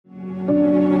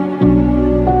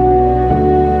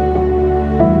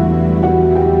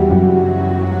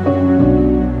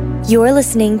You're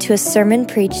listening to a sermon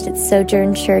preached at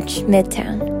Sojourn Church,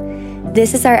 Midtown.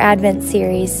 This is our Advent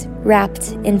series, Wrapped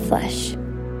in Flesh.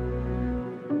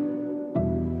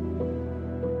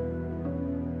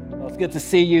 Well, it's good to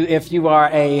see you. If you are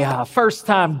a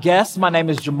first-time guest, my name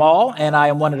is Jamal, and I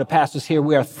am one of the pastors here.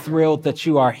 We are thrilled that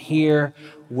you are here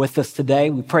with us today.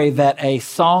 We pray that a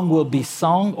song will be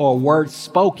sung or a word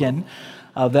spoken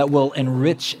that will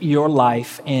enrich your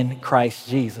life in Christ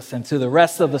Jesus. And to the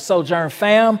rest of the Sojourn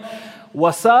fam,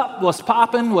 what's up? What's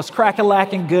popping? What's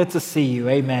crack-a-lacking? Good to see you.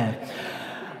 Amen.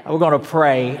 We're going to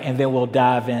pray, and then we'll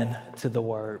dive into the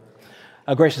word.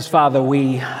 Gracious Father,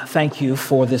 we thank you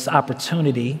for this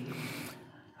opportunity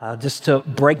just to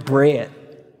break bread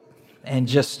and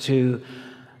just to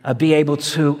be able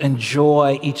to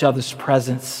enjoy each other's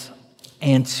presence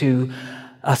and to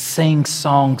sing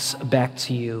songs back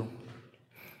to you.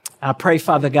 I pray,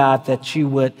 Father God, that you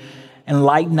would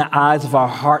enlighten the eyes of our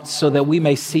hearts so that we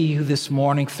may see you this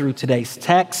morning through today's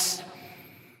text.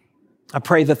 I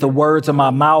pray that the words of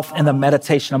my mouth and the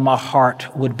meditation of my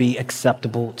heart would be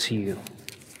acceptable to you.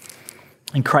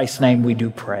 In Christ's name we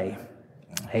do pray.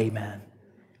 Amen.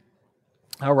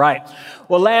 All right.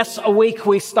 Well, last week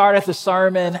we started the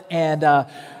sermon and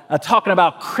talking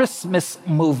about Christmas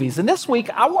movies. And this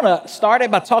week I want to start it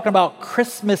by talking about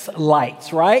Christmas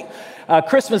lights, right?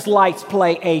 Christmas lights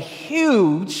play a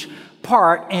huge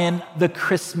part in the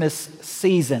Christmas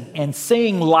season. And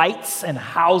seeing lights and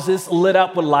houses lit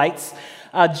up with lights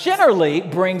generally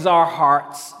brings our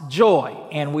hearts joy.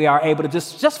 And we are able to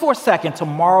just for a second to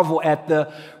marvel at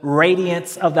the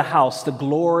radiance of the house, the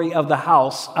glory of the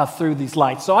house through these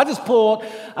lights. So I just pulled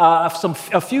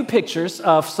a few pictures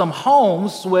of some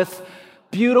homes with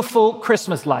beautiful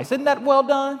Christmas lights. Isn't that well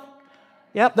done?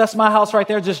 Yep, that's my house right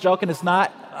there. Just joking, it's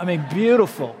not. I mean,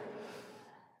 beautiful.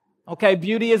 Okay,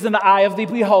 beauty is in the eye of the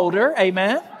beholder.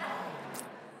 Amen.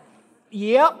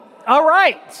 Yep. All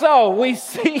right. So we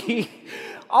see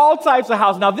all types of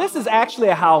houses. Now, this is actually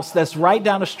a house that's right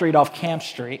down the street off Camp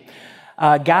Street.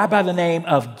 A guy by the name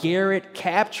of Garrett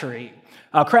Crabtree,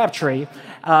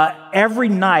 every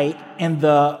night in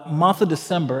the month of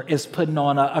December is putting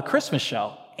on a Christmas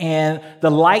show. And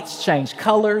the lights change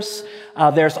colors.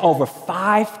 There's over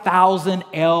 5,000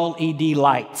 LED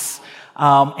lights.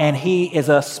 And he is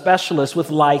a specialist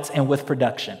with lights and with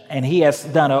production. And he has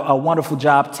done a wonderful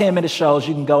job. 10-minute shows,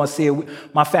 you can go and see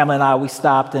it. My family and I, we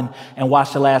stopped and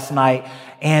watched it last night.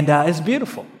 And it's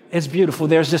beautiful. It's beautiful.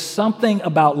 There's just something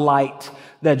about light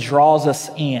that draws us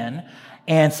in,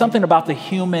 and something about the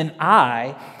human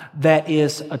eye that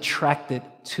is attracted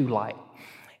to light.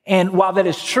 And while that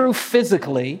is true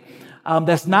physically,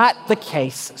 that's not the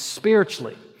case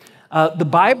spiritually. The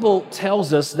Bible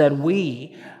tells us that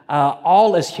we,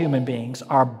 all as human beings,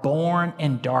 are born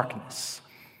in darkness.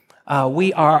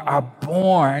 We are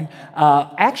born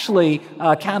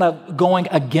kind of going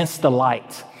against the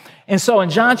light. And so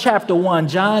in John chapter 1,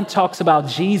 John talks about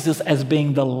Jesus as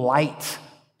being the light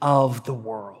of the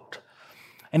world.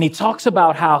 And he talks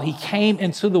about how he came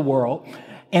into the world,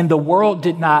 and the world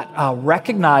did not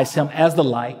recognize him as the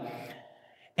light,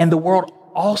 and the world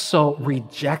also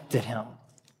rejected him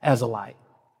as a light.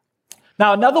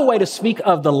 Now, another way to speak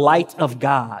of the light of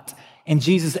God and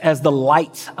Jesus as the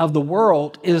light of the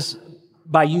world is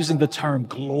by using the term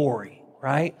glory,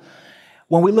 right?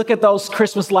 When we look at those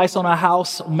Christmas lights on our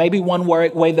house, maybe one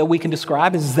way that we can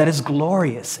describe it is that it's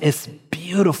glorious, it's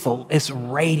beautiful, it's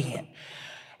radiant.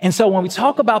 And so when we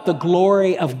talk about the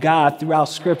glory of God throughout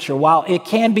Scripture, while it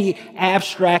can be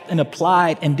abstract and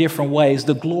applied in different ways,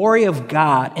 the glory of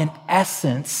God, in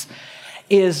essence,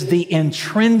 is the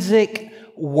intrinsic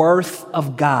worth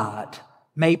of God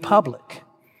made public.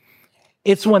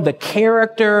 It's when the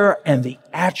character and the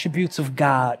attributes of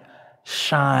God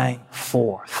shine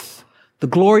forth. The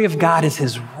glory of God is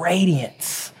his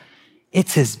radiance.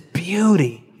 It's his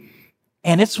beauty.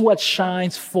 And it's what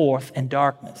shines forth in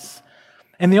darkness.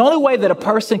 And the only way that a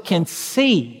person can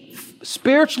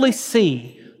spiritually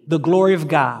see the glory of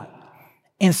God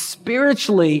and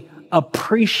spiritually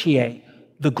appreciate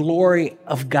the glory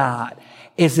of God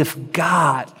is if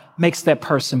God makes that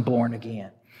person born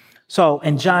again. So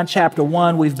in John chapter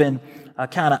 1, we've been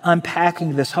kind of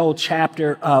unpacking this whole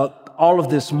chapter all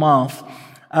of this month.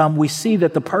 We see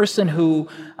that the person who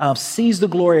sees the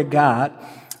glory of God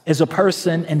is a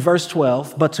person in verse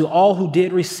 12, but to all who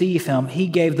did receive him, he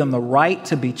gave them the right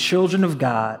to be children of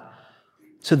God,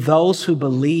 to those who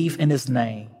believe in his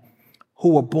name,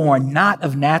 who were born not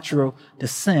of natural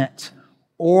descent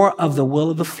or of the will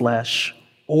of the flesh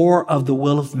or of the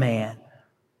will of man,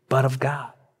 but of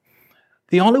God.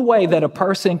 The only way that a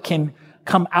person can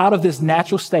come out of this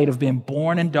natural state of being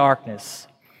born in darkness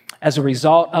as a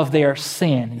result of their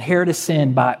sin, inherited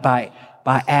sin by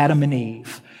Adam and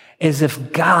Eve, is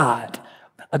if God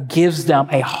gives them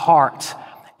a heart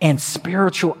and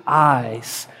spiritual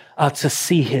eyes to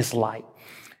see his light.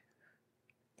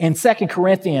 In 2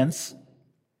 Corinthians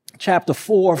chapter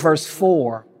 4, verse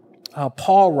 4,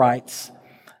 Paul writes,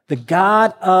 "The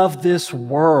God of this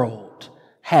world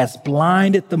has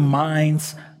blinded the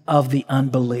minds of the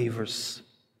unbelievers,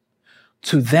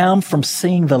 to them from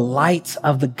seeing the light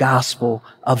of the gospel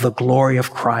of the glory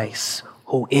of Christ,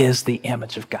 who is the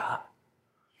image of God."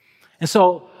 And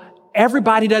so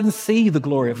everybody doesn't see the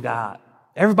glory of God.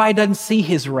 Everybody doesn't see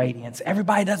his radiance.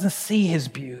 Everybody doesn't see his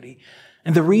beauty.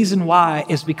 And the reason why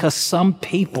is because some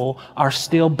people are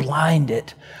still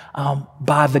blinded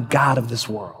by the God of this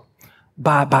world,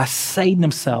 by Satan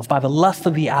himself, by the lust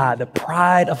of the eye, the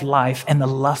pride of life, and the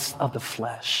lust of the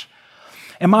flesh.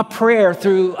 And my prayer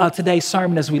through today's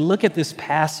sermon as we look at this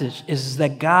passage is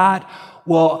that God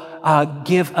will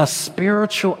give us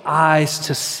spiritual eyes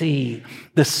to see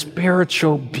the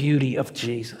spiritual beauty of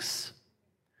Jesus.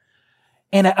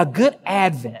 And a good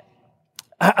Advent,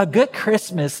 a good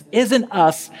Christmas isn't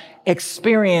us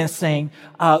experiencing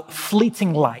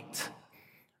fleeting light.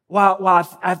 While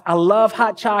I love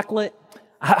hot chocolate,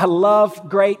 I love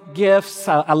great gifts,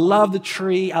 I love the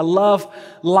tree, I love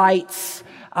lights,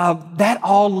 that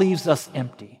all leaves us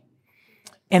empty.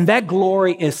 And that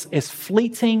glory is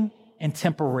fleeting and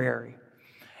temporary.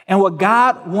 And what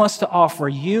God wants to offer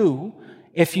you,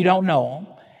 if you don't know him,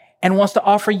 and wants to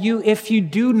offer you if you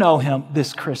do know him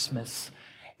this Christmas,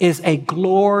 is a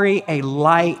glory, a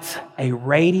light, a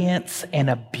radiance, and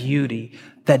a beauty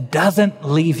that doesn't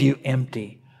leave you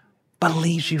empty, but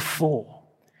leaves you full.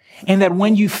 And that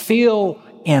when you feel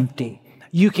empty,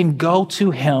 you can go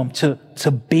to him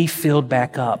to be filled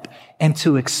back up and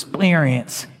to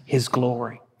experience his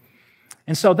glory.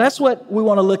 And so that's what we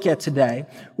want to look at today.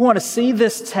 We want to see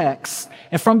this text,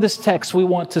 and from this text, we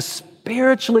want to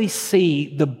spiritually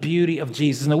see the beauty of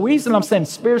Jesus. And the reason I'm saying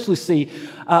spiritually see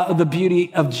the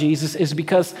beauty of Jesus is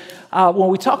because when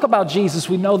we talk about Jesus,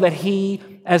 we know that he,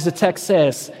 as the text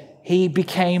says, he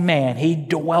became man. He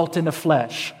dwelt in the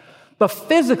flesh. But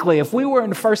physically, if we were in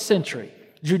the first century,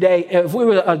 if we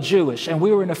were Jewish and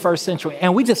we were in the first century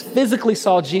and we just physically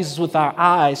saw Jesus with our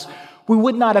eyes, we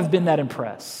would not have been that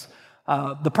impressed.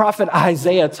 The prophet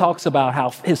Isaiah talks about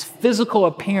how his physical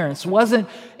appearance wasn't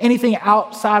anything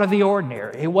outside of the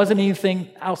ordinary. It wasn't anything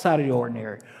outside of the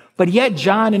ordinary. But yet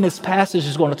John in this passage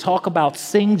is going to talk about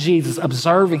seeing Jesus,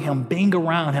 observing him, being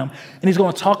around him, and he's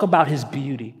going to talk about his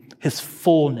beauty, his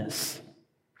fullness.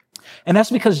 And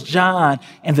that's because John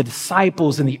and the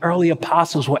disciples and the early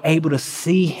apostles were able to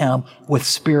see him with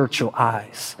spiritual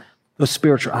eyes.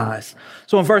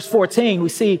 So in verse 14, we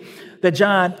see that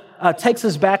John takes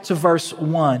us back to verse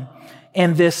 1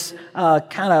 in this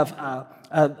kind of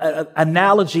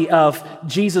analogy of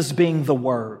Jesus being the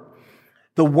Word.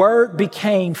 The Word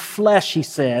became flesh, he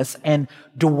says, and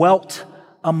dwelt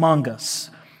among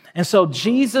us. And so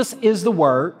Jesus is the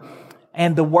Word,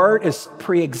 and the Word is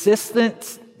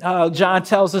pre-existent. John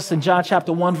tells us in John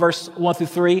chapter 1, verse 1 through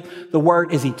 3, the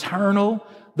Word is eternal.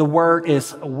 The Word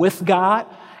is with God.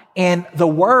 And the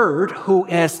Word, who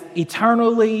has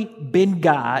eternally been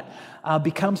God,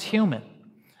 becomes human.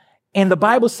 And the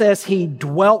Bible says he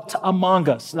dwelt among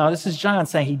us. Now, this is John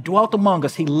saying he dwelt among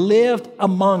us. He lived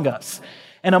among us.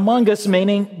 And among us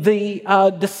meaning the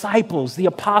disciples, the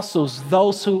apostles,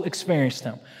 those who experienced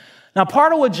him. Now,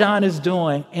 part of what John is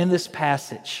doing in this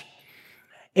passage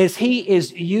is he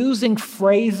is using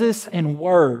phrases and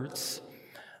words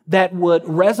that would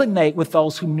resonate with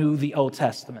those who knew the Old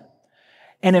Testament.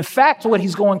 And in fact, what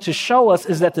he's going to show us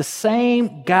is that the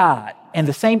same God and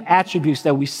the same attributes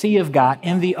that we see of God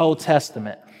in the Old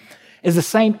Testament is the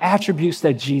same attributes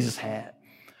that Jesus had.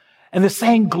 And the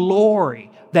same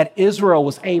glory that Israel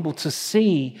was able to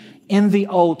see in the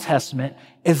Old Testament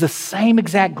is the same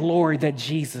exact glory that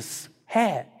Jesus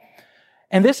had.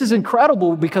 And this is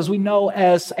incredible because we know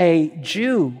as a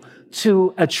Jew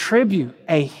to attribute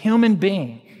a human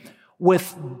being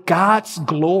with God's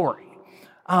glory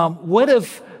would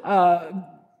have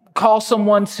caused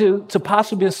someone to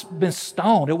possibly have been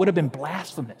stoned. It would have been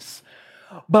blasphemous.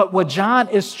 But what John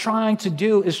is trying to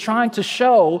do is trying to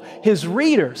show his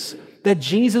readers that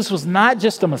Jesus was not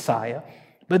just a Messiah,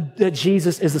 but that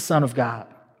Jesus is the Son of God.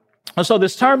 And so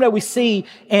this term that we see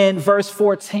in verse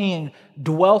 14,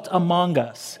 dwelt among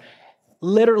us,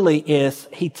 literally is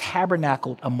he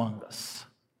tabernacled among us.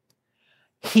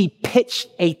 He pitched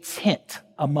a tent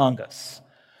among us.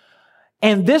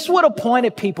 And this would have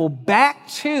pointed people back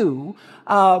to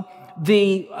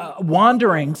the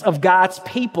wanderings of God's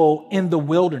people in the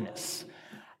wilderness.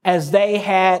 as they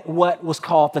had what was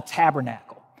called the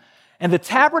tabernacle. And the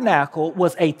tabernacle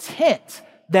was a tent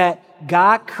that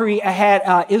God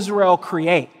had Israel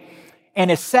create. And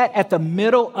it's set at the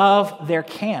middle of their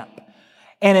camp.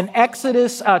 And in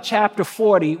Exodus chapter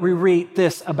 40, we read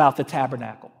this about the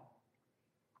tabernacle.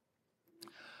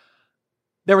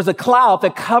 There was a cloud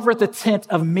that covered the tent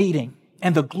of meeting,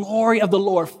 and the glory of the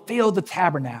Lord filled the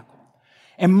tabernacle.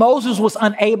 And Moses was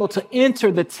unable to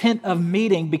enter the tent of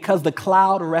meeting because the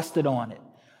cloud rested on it.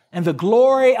 And the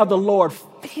glory of the Lord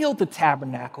filled the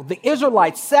tabernacle. The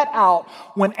Israelites set out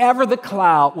whenever the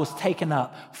cloud was taken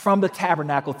up from the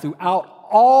tabernacle throughout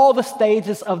all the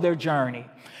stages of their journey.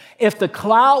 If the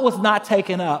cloud was not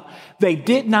taken up, they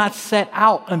did not set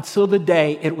out until the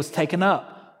day it was taken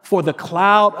up. For the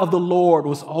cloud of the Lord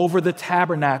was over the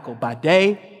tabernacle by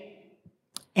day,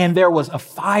 and there was a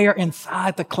fire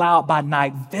inside the cloud by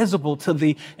night, visible to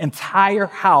the entire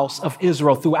house of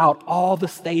Israel throughout all the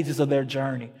stages of their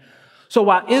journey. So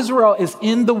while Israel is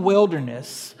in the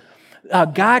wilderness,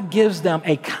 God gives them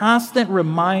a constant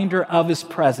reminder of his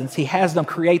presence. He has them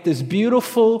create this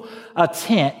beautiful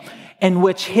tent in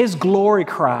which his glory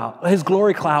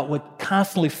cloud would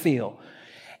constantly fill.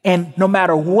 And no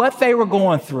matter what they were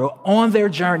going through on their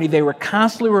journey, they were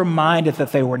constantly reminded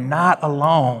that they were not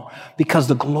alone because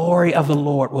the glory of the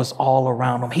Lord was all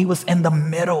around them. He was in the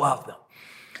middle of them.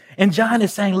 And John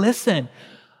is saying, listen,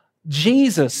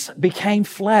 Jesus became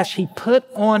flesh. He put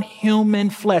on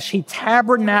human flesh. He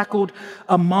tabernacled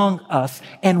among us,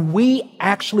 and we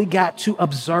actually got to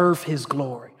observe his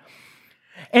glory.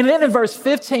 And then in verse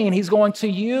 15, he's going to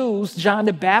use John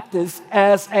the Baptist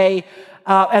as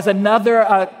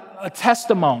another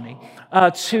testimony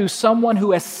to someone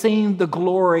who has seen the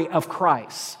glory of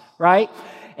Christ, right?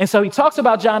 And so he talks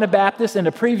about John the Baptist in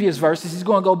the previous verses. He's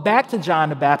going to go back to John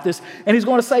the Baptist, and he's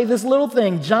going to say this little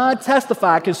thing. John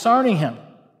testified concerning him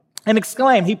and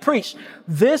exclaimed, he preached,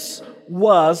 "This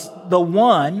was the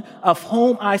one of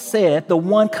whom I said, the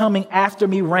one coming after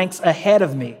me ranks ahead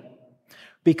of me,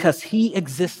 because he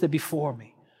existed before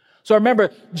me." So remember,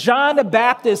 John the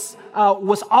Baptist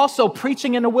was also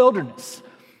preaching in the wilderness.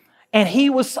 And he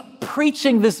was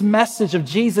preaching this message of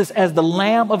Jesus as the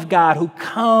Lamb of God who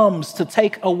comes to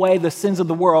take away the sins of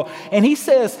the world. And he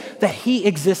says that he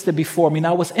existed before me.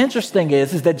 Now, what's interesting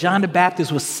is that John the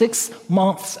Baptist was 6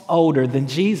 months older than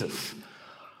Jesus.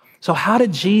 So how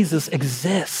did Jesus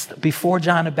exist before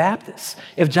John the Baptist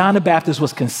if John the Baptist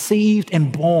was conceived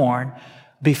and born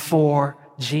before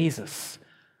Jesus?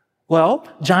 Well,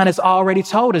 John has already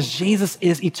told us Jesus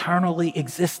is eternally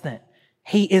existent.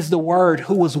 He is the Word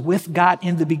who was with God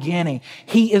in the beginning.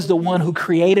 He is the one who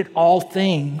created all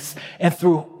things and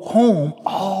through whom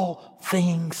all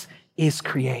things is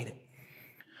created.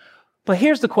 But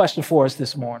here's the question for us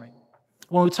this morning.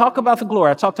 When we talk about the glory,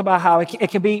 I talked about how it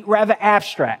can be rather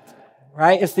abstract,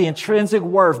 right? It's the intrinsic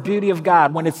worth, beauty of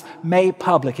God when it's made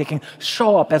public. It can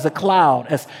show up as a cloud,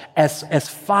 as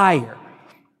fire,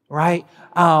 right?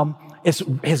 It's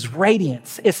his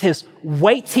radiance. It's his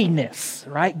weightiness,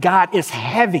 right? God is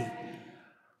heavy.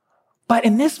 But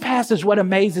in this passage, what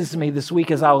amazes me this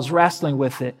week as I was wrestling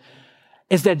with it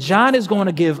is that John is going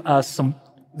to give us some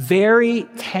very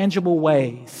tangible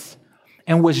ways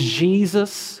in which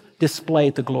Jesus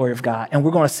displayed the glory of God. And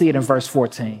we're going to see it in verse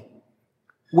 14.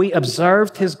 We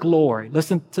observed his glory.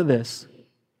 Listen to this.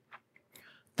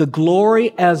 The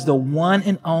glory as the one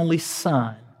and only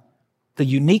Son, the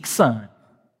unique Son,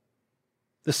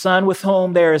 the Son with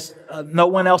whom there is no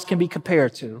one else can be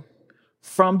compared to,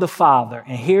 from the Father.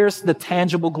 And here's the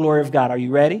tangible glory of God. Are you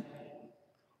ready?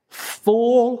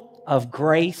 Full of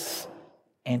grace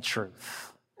and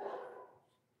truth.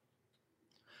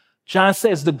 John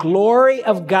says the glory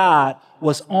of God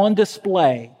was on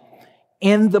display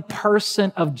in the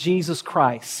person of Jesus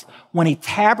Christ when he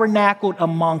tabernacled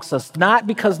amongst us, not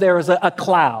because there was a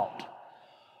cloud,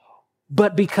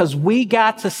 but because we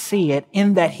got to see it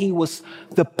in that he was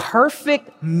the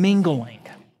perfect mingling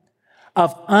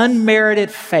of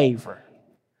unmerited favor,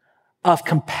 of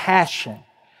compassion,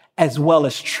 as well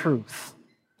as truth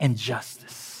and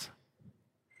justice.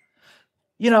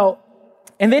 You know,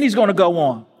 and then he's going to go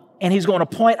on and he's going to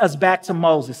point us back to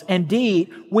Moses.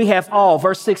 Indeed, we have all,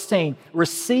 verse 16,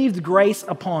 received grace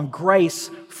upon grace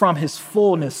from his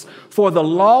fullness. For the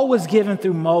law was given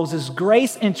through Moses.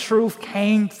 Grace and truth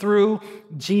came through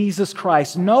Jesus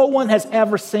Christ. No one has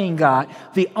ever seen God,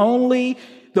 the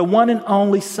one and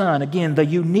only Son, again, the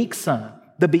unique Son,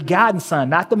 the begotten Son,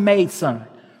 not the made Son,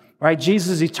 right?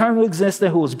 Jesus is eternally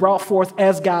existent, who was brought forth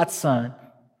as God's Son,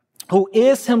 who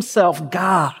is himself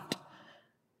God.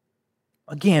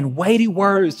 Again, weighty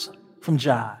words from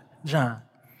John.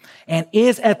 and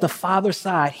is at the Father's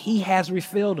side. He has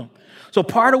revealed him. So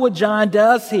part of what John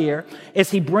does here is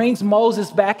he brings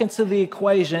Moses back into the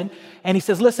equation, and he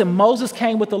says, listen, Moses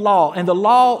came with the law, and the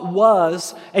law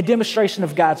was a demonstration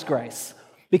of God's grace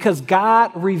because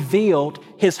God revealed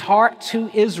his heart to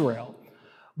Israel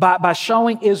by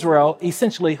showing Israel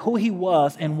essentially who he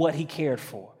was and what he cared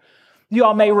for. You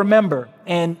all may remember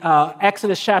in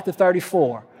Exodus chapter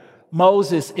 34,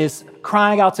 Moses is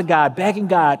crying out to God, begging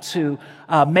God to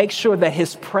make sure that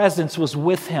his presence was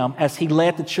with him as he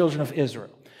led the children of Israel.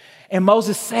 And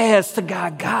Moses says to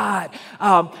God, God,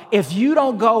 if you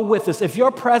don't go with us, if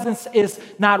your presence is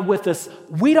not with us,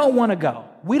 we don't want to go.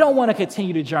 We don't want to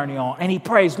continue to journey on. And he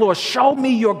prays, Lord, show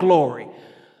me your glory.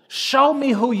 Show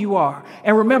me who you are.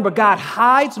 And remember, God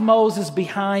hides Moses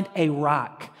behind a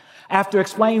rock. After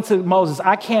explaining to Moses,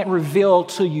 I can't reveal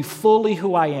to you fully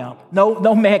who I am.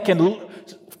 No man can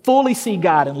fully see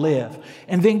God and live.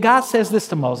 And then God says this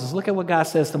to Moses. Look at what God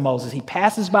says to Moses. He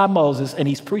passes by Moses and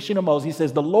he's preaching to Moses. He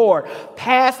says, the Lord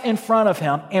passed in front of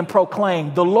him and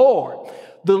proclaimed, the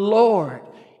Lord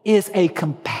is a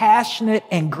compassionate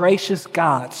and gracious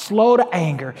God, slow to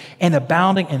anger and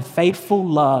abounding in faithful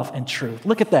love and truth.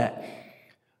 Look at that.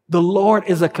 The Lord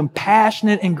is a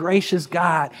compassionate and gracious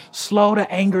God, slow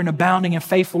to anger and abounding in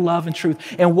faithful love and truth.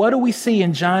 And what do we see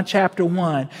in John chapter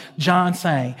 1? John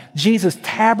saying, Jesus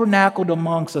tabernacled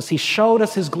amongst us. He showed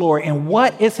us his glory. And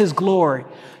what is his glory?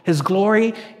 His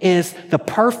glory is the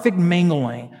perfect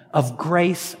mingling of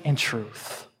grace and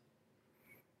truth.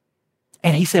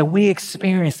 And he said, we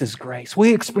experience this grace.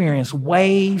 We experience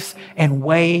waves and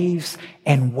waves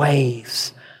and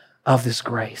waves of this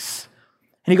grace.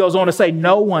 And he goes on to say,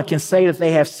 no one can say that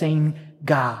they have seen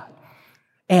God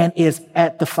and is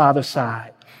at the Father's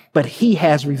side, but he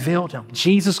has revealed him.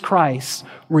 Jesus Christ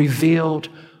revealed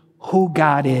who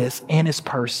God is in his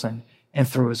person and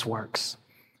through his works.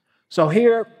 So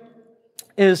here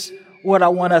is what I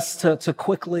want us to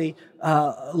quickly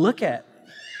look at.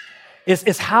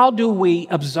 Is how do we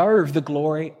observe the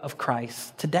glory of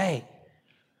Christ today?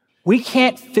 We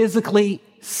can't physically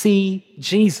see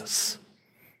Jesus.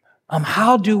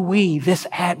 How do we, this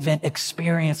Advent,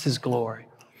 experience his glory?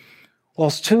 Well,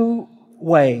 it's two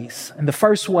ways. And the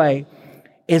first way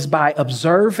is by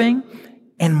observing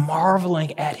and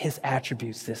marveling at his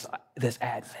attributes this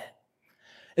Advent.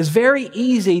 It's very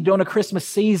easy during the Christmas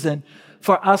season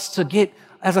for us to get,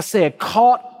 as I said,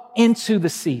 caught into the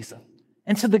season,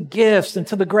 into the gifts,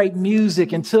 into the great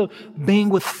music, into being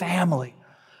with family.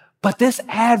 But this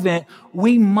Advent,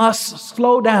 we must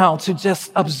slow down to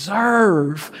just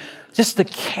observe just the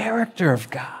character of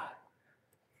God,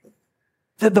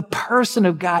 the person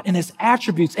of God and his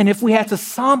attributes. And if we had to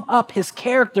sum up his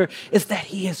character, is that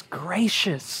he is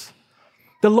gracious.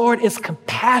 The Lord is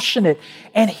compassionate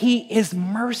and he is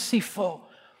merciful.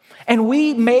 And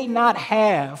we may not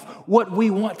have what we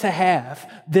want to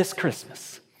have this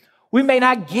Christmas. We may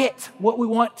not get what we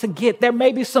want to get. There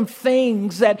may be some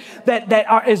things that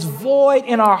are as void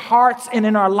in our hearts and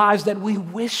in our lives that we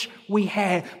wish we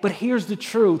had. But here's the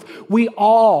truth. We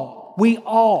all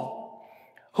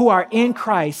who are in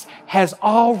Christ has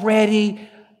already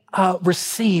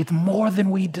received more than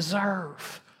we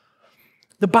deserve.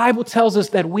 The Bible tells us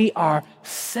that we are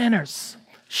sinners,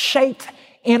 shaped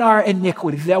in our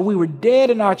iniquity, that we were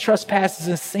dead in our trespasses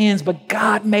and sins, but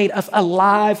God made us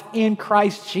alive in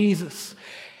Christ Jesus.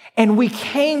 And we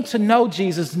came to know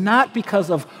Jesus not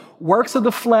because of works of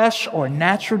the flesh or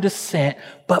natural descent,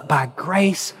 but by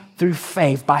grace through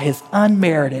faith, by his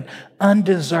unmerited,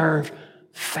 undeserved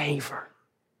favor.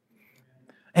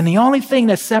 And the only thing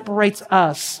that separates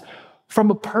us from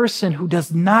a person who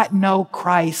does not know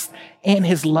Christ and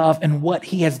his love and what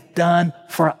he has done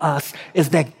for us is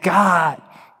that God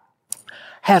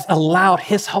has allowed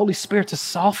his Holy Spirit to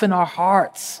soften our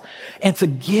hearts and to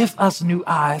give us new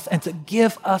eyes and to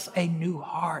give us a new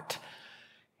heart.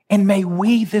 And may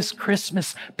we this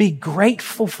Christmas be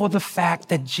grateful for the fact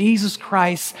that Jesus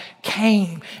Christ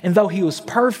came, and though he was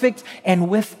perfect and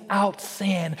without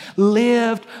sin,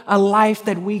 lived a life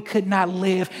that we could not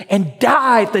live and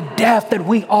died the death that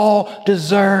we all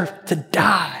deserve to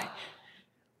die.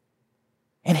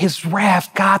 And his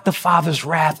wrath, God the Father's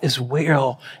wrath, is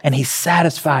real, and he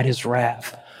satisfied his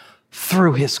wrath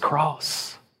through his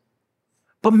cross.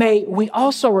 But may we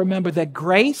also remember that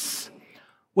grace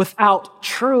without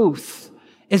truth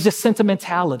is just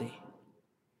sentimentality.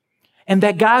 And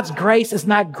that God's grace is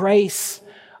not grace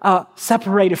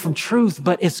separated from truth,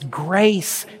 but it's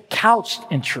grace couched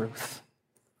in truth.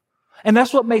 And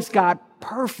that's what makes God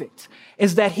perfect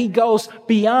is that he goes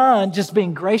beyond just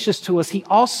being gracious to us. He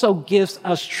also gives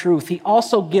us truth. He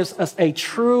also gives us a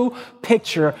true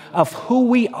picture of who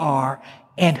we are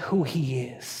and who he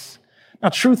is. Now,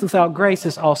 truth without grace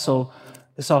is also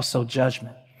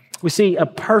judgment. We see a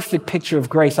perfect picture of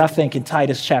grace, I think, in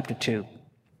Titus chapter 2.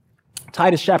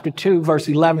 Titus chapter 2, verse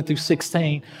 11 through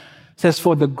 16 says,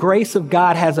 "For the grace of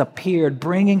God has appeared,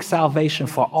 bringing salvation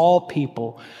for all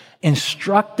people,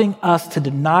 instructing us to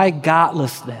deny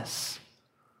godlessness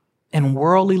and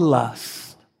worldly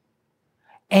lust,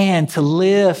 and to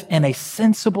live in a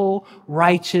sensible,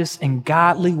 righteous, and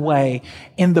godly way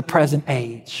in the present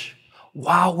age,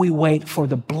 while we wait for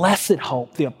the blessed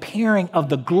hope, the appearing of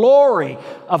the glory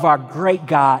of our great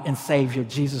God and Savior,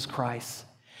 Jesus Christ.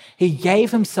 He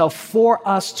gave himself for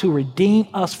us to redeem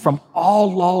us from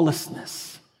all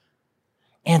lawlessness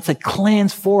and to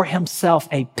cleanse for himself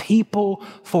a people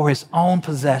for his own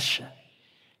possession,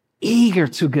 eager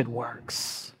to good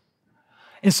works."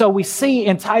 And so we see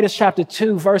in Titus chapter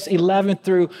 2, verse 11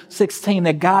 through 16,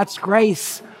 that God's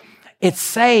grace, it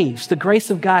saves. The grace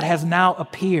of God has now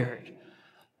appeared.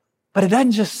 But it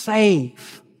doesn't just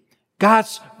save.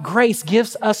 God's grace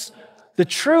gives us the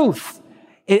truth.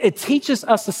 It teaches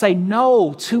us to say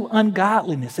no to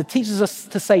ungodliness. It teaches us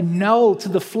to say no to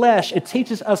the flesh. It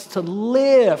teaches us to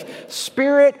live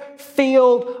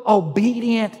spirit-filled,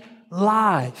 obedient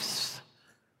lives.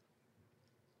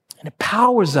 And it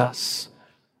empowers us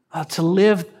to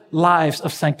live lives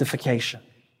of sanctification.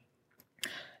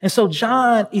 And so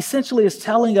John essentially is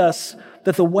telling us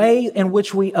that the way in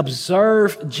which we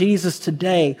observe Jesus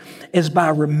today is by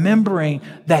remembering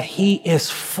that he is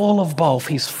full of both.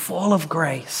 He's full of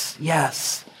grace,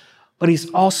 yes, but he's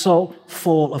also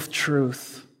full of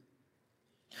truth.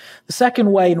 The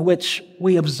second way in which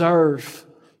we observe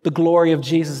the glory of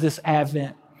Jesus this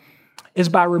Advent is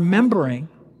by remembering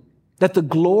that the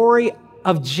glory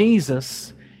of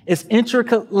Jesus is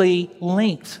intricately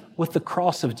linked with the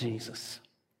cross of Jesus.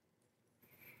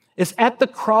 It's at the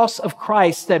cross of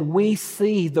Christ that we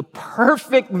see the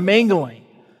perfect mingling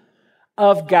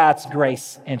of God's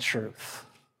grace and truth.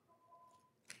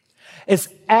 It's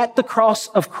at the cross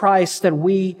of Christ that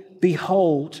we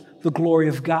behold the glory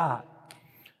of God.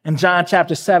 In John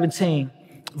chapter 17,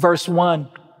 verse 1,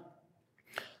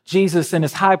 Jesus, in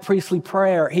his high priestly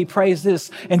prayer, he prays this,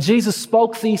 "And Jesus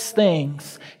spoke these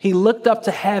things. He looked up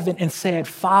to heaven and said,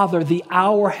 'Father, the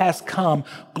hour has come.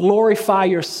 Glorify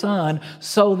your Son,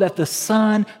 so that the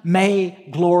Son may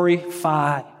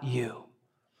glorify you.'"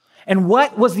 And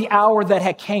what was the hour that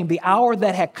had came? The hour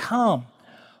that had come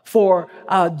for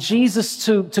Jesus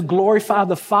to glorify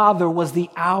the Father was the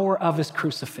hour of his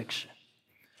crucifixion.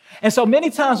 And so many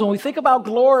times when we think about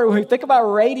glory, when we think about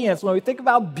radiance, when we think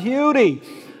about beauty,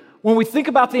 when we think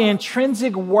about the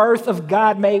intrinsic worth of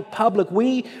God made public,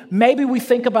 maybe we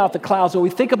think about the clouds or we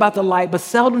think about the light, but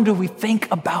seldom do we think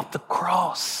about the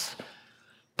cross.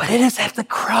 But it is at the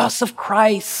cross of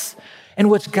Christ in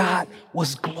which God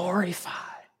was glorified.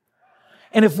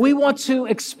 And if we want to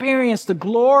experience the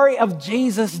glory of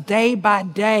Jesus day by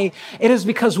day, it is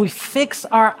because we fix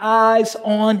our eyes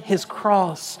on his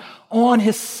cross, on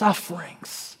his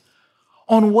sufferings,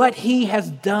 on what he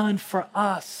has done for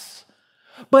us.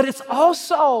 But it's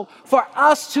also for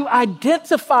us to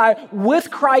identify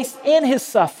with Christ in his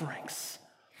sufferings.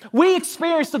 We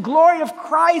experience the glory of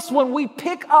Christ when we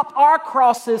pick up our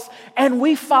crosses and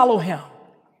we follow him.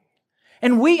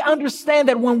 And we understand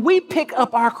that when we pick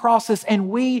up our crosses and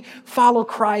we follow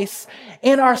Christ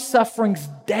in our sufferings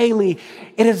daily,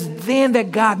 it is then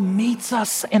that God meets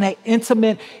us in an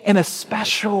intimate, in a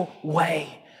special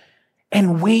way.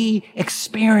 And we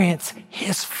experience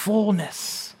his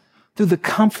fullness through the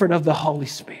comfort of the Holy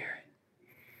Spirit.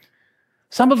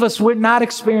 Some of us, we're not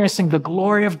experiencing the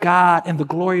glory of God and the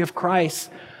glory of Christ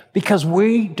because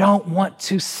we don't want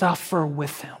to suffer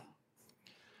with him.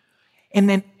 And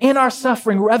then in our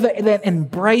suffering, rather than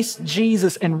embrace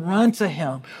Jesus and run to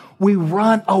him, we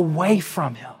run away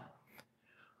from him.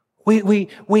 We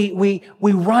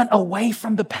run away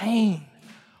from the pain.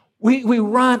 We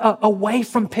run away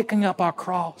from picking up our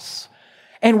cross.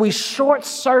 And we short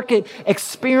circuit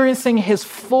experiencing his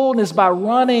fullness by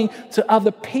running to other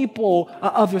people,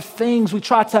 other things. We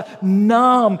try to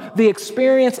numb the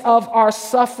experience of our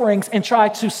sufferings and try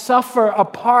to suffer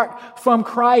apart from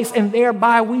Christ. And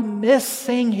thereby we miss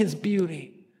seeing his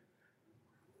beauty.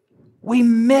 We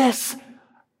miss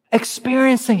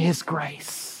experiencing his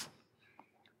grace.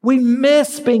 We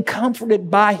miss being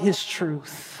comforted by his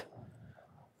truth.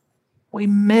 We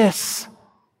miss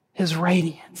his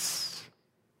radiance.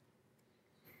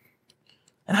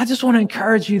 And I just want to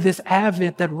encourage you this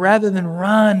Advent that rather than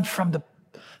run from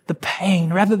the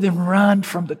pain, rather than run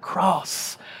from the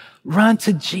cross, run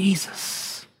to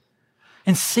Jesus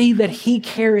and see that he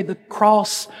carried the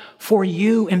cross for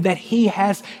you and that he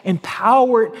has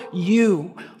empowered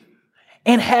you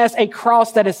and has a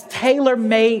cross that is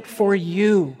tailor-made for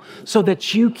you so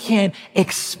that you can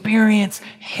experience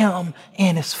him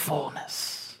in his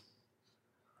fullness.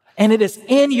 And it is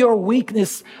in your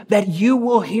weakness that you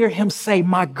will hear him say,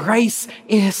 my grace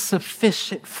is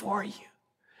sufficient for you.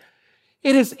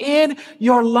 It is in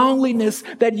your loneliness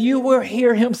that you will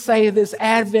hear him say this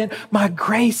Advent, my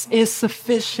grace is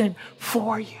sufficient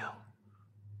for you.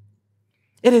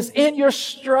 It is in your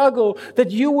struggle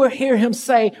that you will hear him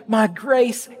say, my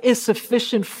grace is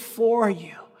sufficient for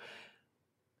you.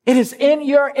 It is in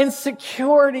your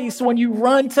insecurities when you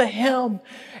run to him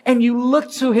and you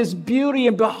look to his beauty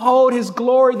and behold his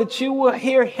glory that you will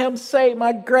hear him say,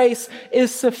 my grace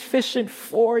is sufficient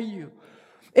for you.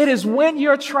 It is when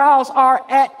your trials are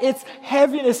at its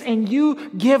heaviness and you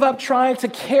give up trying to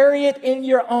carry it in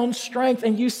your own strength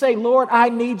and you say, Lord, I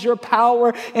need your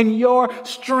power and your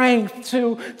strength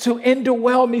to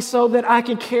indwell me so that I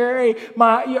can carry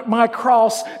my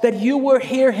cross, that you will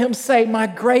hear him say, my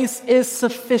grace is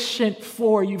sufficient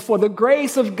for you. For the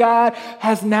grace of God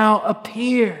has now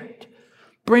appeared,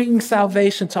 bringing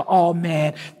salvation to all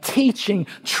men, teaching,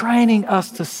 training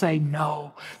us to say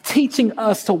no, teaching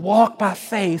us to walk by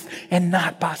faith and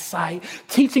not by sight,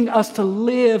 teaching us to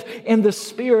live in the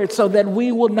Spirit so that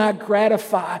we will not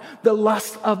gratify the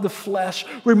lust of the flesh,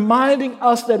 reminding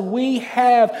us that we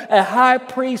have a high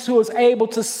priest who is able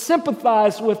to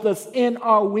sympathize with us in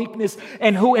our weakness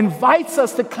and who invites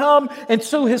us to come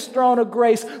into his throne of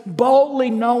grace,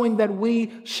 boldly knowing that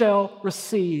we shall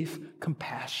receive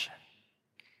compassion.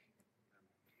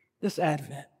 This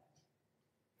Advent,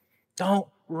 don't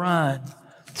run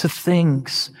to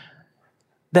things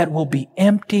that will be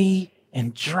empty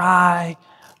and dry.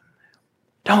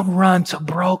 Don't run to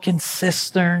broken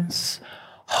cisterns,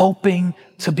 hoping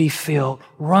to be filled.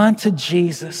 Run to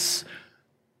Jesus,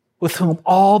 with whom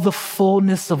all the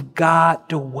fullness of God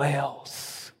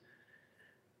dwells,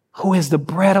 who is the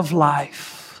bread of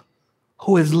life,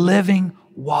 who is living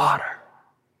water,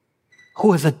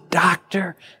 who is a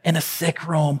doctor in a sick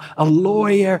room, a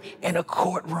lawyer in a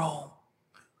courtroom,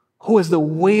 who is the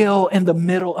wheel in the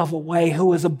middle of a way,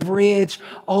 who is a bridge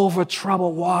over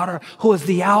troubled water, who is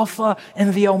the Alpha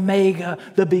and the Omega,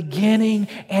 the beginning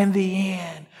and the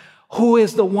end, who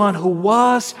is the one who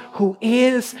was, who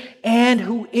is, and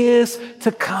who is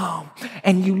to come.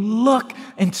 And you look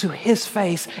into his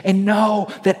face and know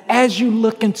that as you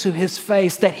look into his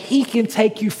face, that he can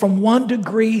take you from one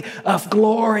degree of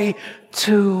glory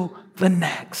to the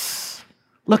next.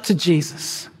 Look to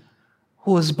Jesus,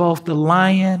 who is both the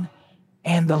lion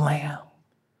and the lamb,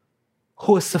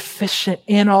 who is sufficient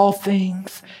in all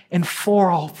things and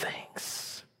for all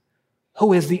things,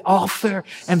 who is the author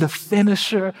and the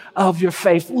finisher of your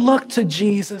faith. Look to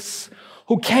Jesus,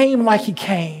 who came like he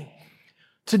came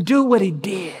to do what he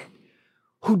did,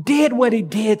 who did what he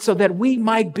did so that we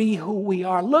might be who we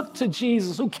are. Look to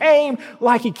Jesus, who came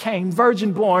like he came,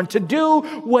 virgin born, to do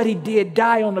what he did,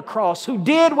 die on the cross, who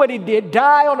did what he did,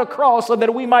 die on the cross so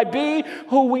that we might be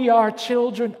who we are,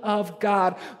 children of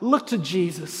God. Look to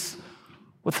Jesus,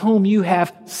 with whom you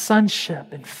have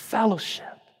sonship and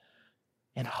fellowship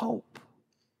and hope.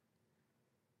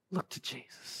 Look to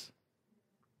Jesus.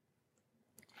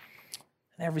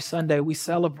 And every Sunday we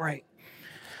celebrate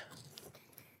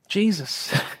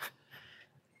Jesus,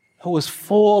 who is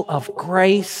full of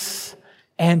grace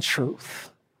and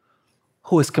truth,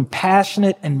 who is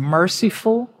compassionate and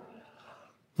merciful,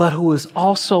 but who is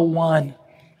also one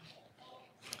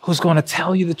who's going to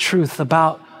tell you the truth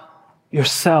about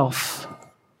yourself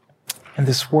and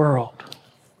this world.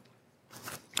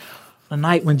 The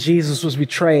night when Jesus was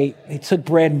betrayed, he took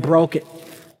bread and broke it,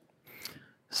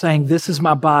 saying, "This is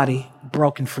my body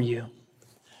broken for you."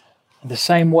 In the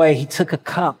same way, he took a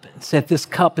cup and said, "This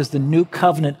cup is the new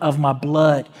covenant of my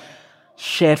blood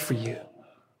shed for you."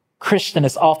 Christian,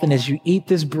 as often as you eat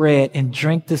this bread and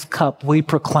drink this cup, we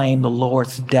proclaim the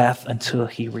Lord's death until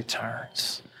he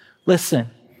returns.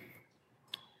 Listen,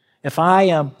 if I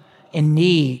am in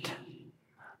need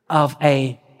of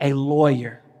a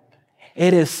lawyer,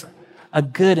 it is a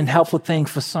good and helpful thing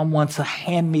for someone to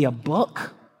hand me a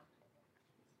book.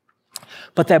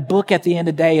 But that book at the end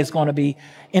of the day is going to be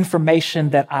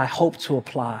information that I hope to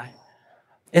apply.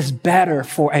 It's better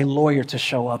for a lawyer to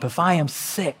show up. If I am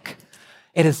sick,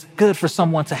 it is good for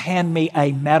someone to hand me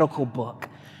a medical book.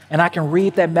 And I can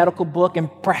read that medical book and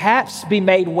perhaps be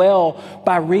made well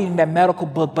by reading that medical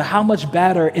book. But how much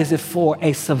better is it for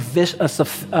a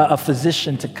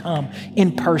physician to come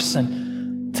in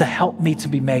person to help me to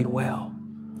be made well.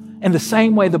 In the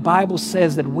same way, the Bible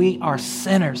says that we are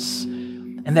sinners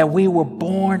and that we were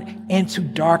born into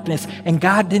darkness. And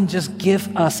God didn't just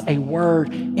give us a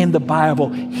word in the Bible.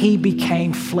 He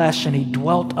became flesh and he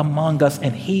dwelt among us,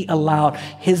 and he allowed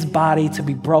his body to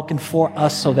be broken for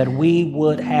us so that we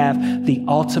would have the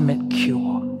ultimate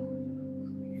cure.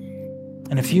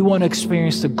 And if you want to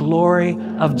experience the glory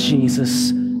of Jesus,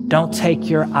 don't take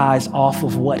your eyes off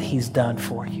of what he's done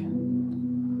for you.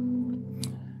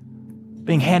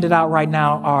 Being handed out right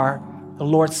now are the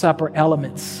Lord's Supper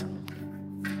elements.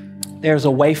 There's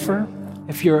a wafer.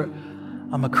 If you're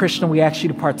a Christian, we ask you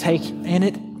to partake in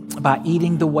it by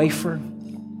eating the wafer,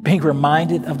 being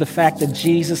reminded of the fact that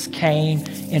Jesus came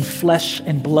in flesh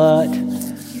and blood.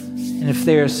 And if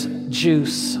there's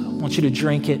juice, I want you to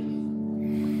drink it.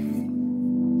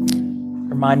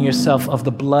 Remind yourself of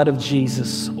the blood of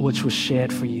Jesus, which was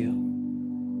shed for you.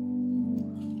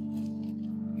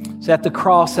 So at the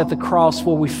cross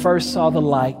where we first saw the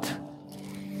light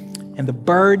and the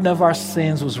burden of our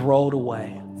sins was rolled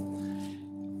away,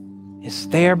 it's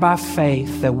there by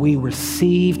faith that we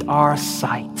received our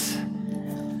sight.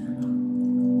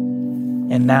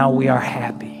 And now we are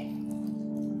happy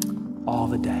all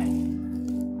the day.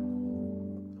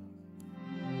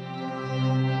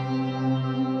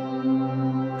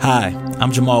 Hi,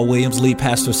 I'm Jamal Williams, lead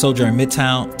pastor of Sojourn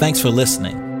Midtown. Thanks for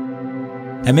listening.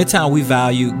 At Midtown, we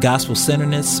value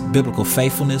gospel-centeredness, biblical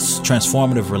faithfulness,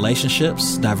 transformative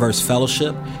relationships, diverse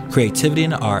fellowship, creativity in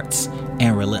the arts,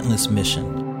 and relentless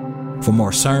mission. For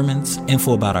more sermons,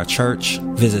 info about our church,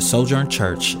 visit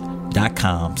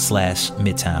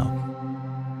sojournchurch.com/Midtown.